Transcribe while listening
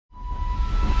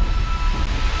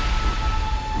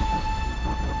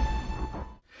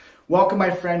Welcome,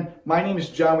 my friend. My name is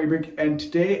Jon Weberg, and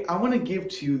today I want to give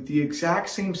to you the exact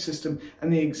same system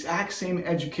and the exact same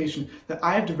education that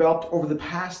I have developed over the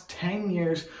past 10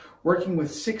 years working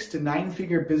with 6 to 9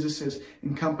 figure businesses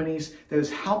and companies that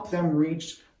has helped them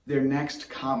reach their next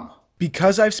comma.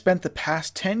 Because I've spent the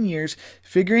past 10 years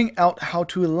figuring out how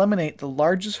to eliminate the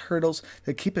largest hurdles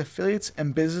that keep affiliates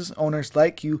and business owners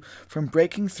like you from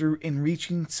breaking through and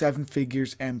reaching 7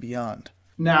 figures and beyond.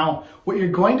 Now, what you're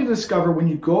going to discover when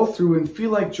you go through and feel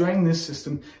like joining this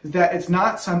system is that it's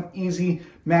not some easy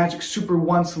magic super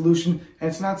one solution, and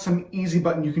it's not some easy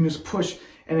button you can just push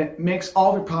and it makes all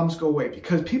of your problems go away,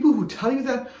 because people who tell you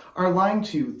that are lying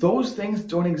to you. Those things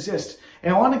don't exist.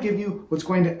 And I want to give you what's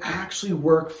going to actually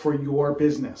work for your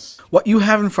business. What you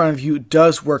have in front of you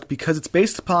does work because it's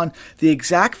based upon the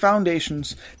exact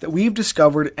foundations that we've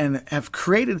discovered and have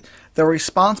created that are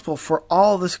responsible for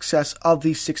all the success of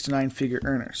these 6 to 9 figure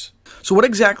earners. So what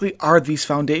exactly are these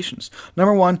foundations?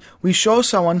 Number one, we show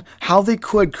someone how they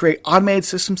could create automated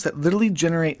systems that literally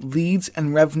generate leads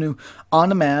and revenue on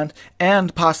demand,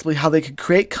 and possibly how they could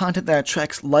create content that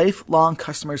attracts lifelong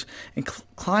customers and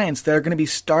clients that are going to be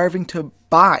starving to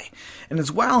buy. And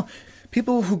as well,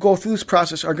 people who go through this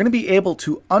process are going to be able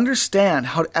to understand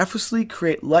how to effortlessly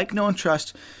create like, know, and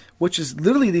trust, which is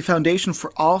literally the foundation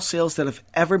for all sales that have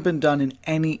ever been done in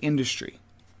any industry.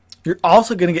 You're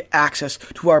also going to get access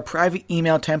to our private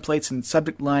email templates and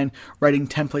subject line writing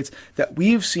templates that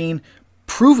we've seen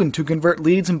proven to convert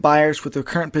leads and buyers with the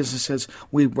current businesses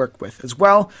we work with. As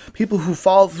well, people who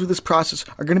follow through this process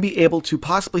are going to be able to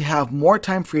possibly have more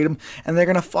time freedom, and they're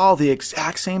going to follow the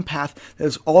exact same path that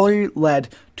has already led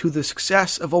to the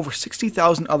success of over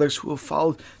 60,000 others who have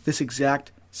followed this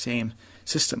exact same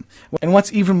system. And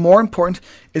what's even more important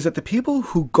is that the people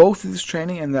who go through this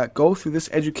training and that go through this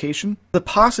education, the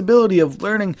possibility of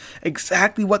learning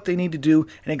exactly what they need to do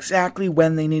and exactly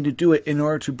when they need to do it in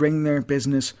order to bring their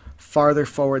business farther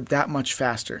forward that much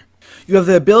faster. You have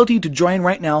the ability to join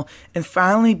right now and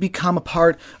finally become a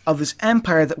part of this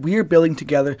empire that we are building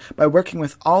together by working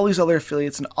with all these other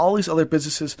affiliates and all these other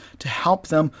businesses to help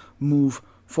them move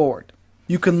forward.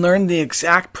 You can learn the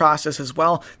exact process as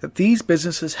well that these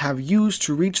businesses have used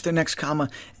to reach their next comma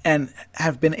and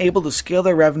have been able to scale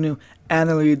their revenue and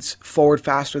their leads forward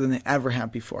faster than they ever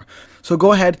have before. So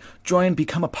go ahead, join,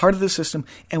 become a part of the system,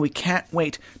 and we can't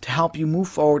wait to help you move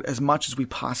forward as much as we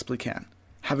possibly can.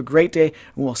 Have a great day,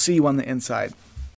 and we'll see you on the inside.